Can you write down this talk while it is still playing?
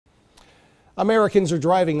Americans are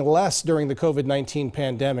driving less during the COVID-19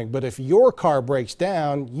 pandemic, but if your car breaks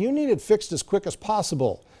down, you need it fixed as quick as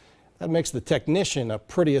possible. That makes the technician a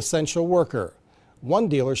pretty essential worker. One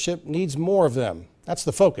dealership needs more of them. That's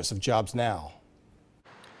the focus of JobsNow.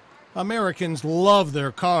 Americans love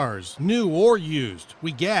their cars, new or used.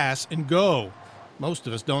 We gas and go. Most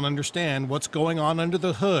of us don't understand what's going on under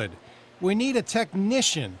the hood. We need a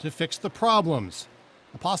technician to fix the problems.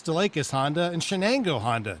 Apostolakis Honda and Shenango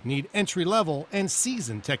Honda need entry-level and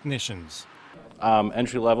seasoned technicians.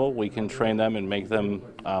 Entry-level, we can train them and make them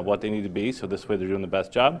what they need to be, so this way they're doing the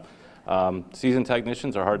best job. Seasoned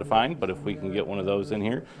technicians are hard to find, but if we can get one of those in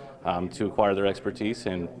here to acquire their expertise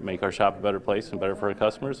and make our shop a better place and better for our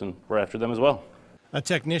customers, and we're after them as well. A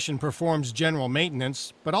technician performs general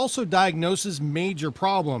maintenance, but also diagnoses major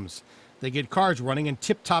problems. They get cars running in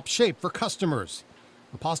tip-top shape for customers.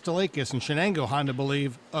 Apostolakis and Shenango Honda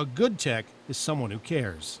believe a good tech is someone who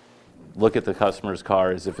cares. Look at the customer's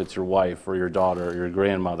car as if it's your wife or your daughter or your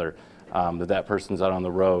grandmother, that person's out on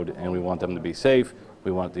the road, and we want them to be safe.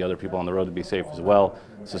 We want the other people on the road to be safe as well.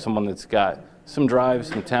 So someone that's got some drive,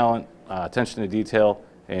 some talent, attention to detail,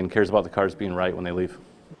 and cares about the cars being right when they leave.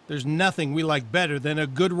 There's nothing we like better than a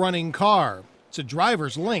good running car. It's a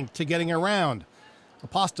driver's link to getting around.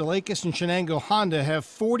 Apostolakis and Shenango Honda have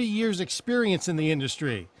 40 years experience in the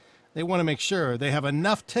industry. They want to make sure they have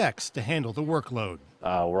enough techs to handle the workload.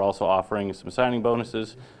 We're also offering some signing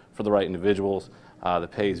bonuses for the right individuals. The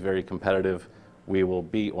pay is very competitive. We will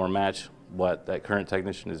beat or match what that current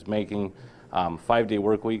technician is making. 5-day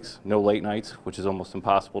work weeks, no late nights, which is almost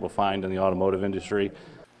impossible to find in the automotive industry.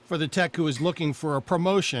 For the tech who is looking for a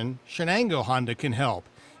promotion, Shenango Honda can help.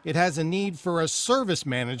 It has a need for a service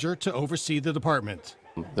manager to oversee the department.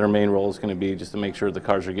 Their main role is going to be just to make sure the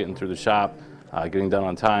cars are getting through the shop, getting done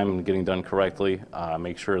on time and getting done correctly,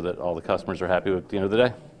 make sure that all the customers are happy at the end of the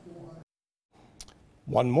day.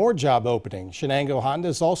 One more job opening. Shenango Honda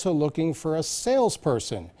is also looking for a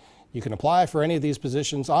salesperson. You can apply for any of these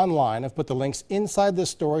positions online. I've put the links inside this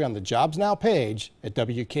story on the JobsNow page at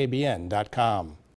WKBN.com.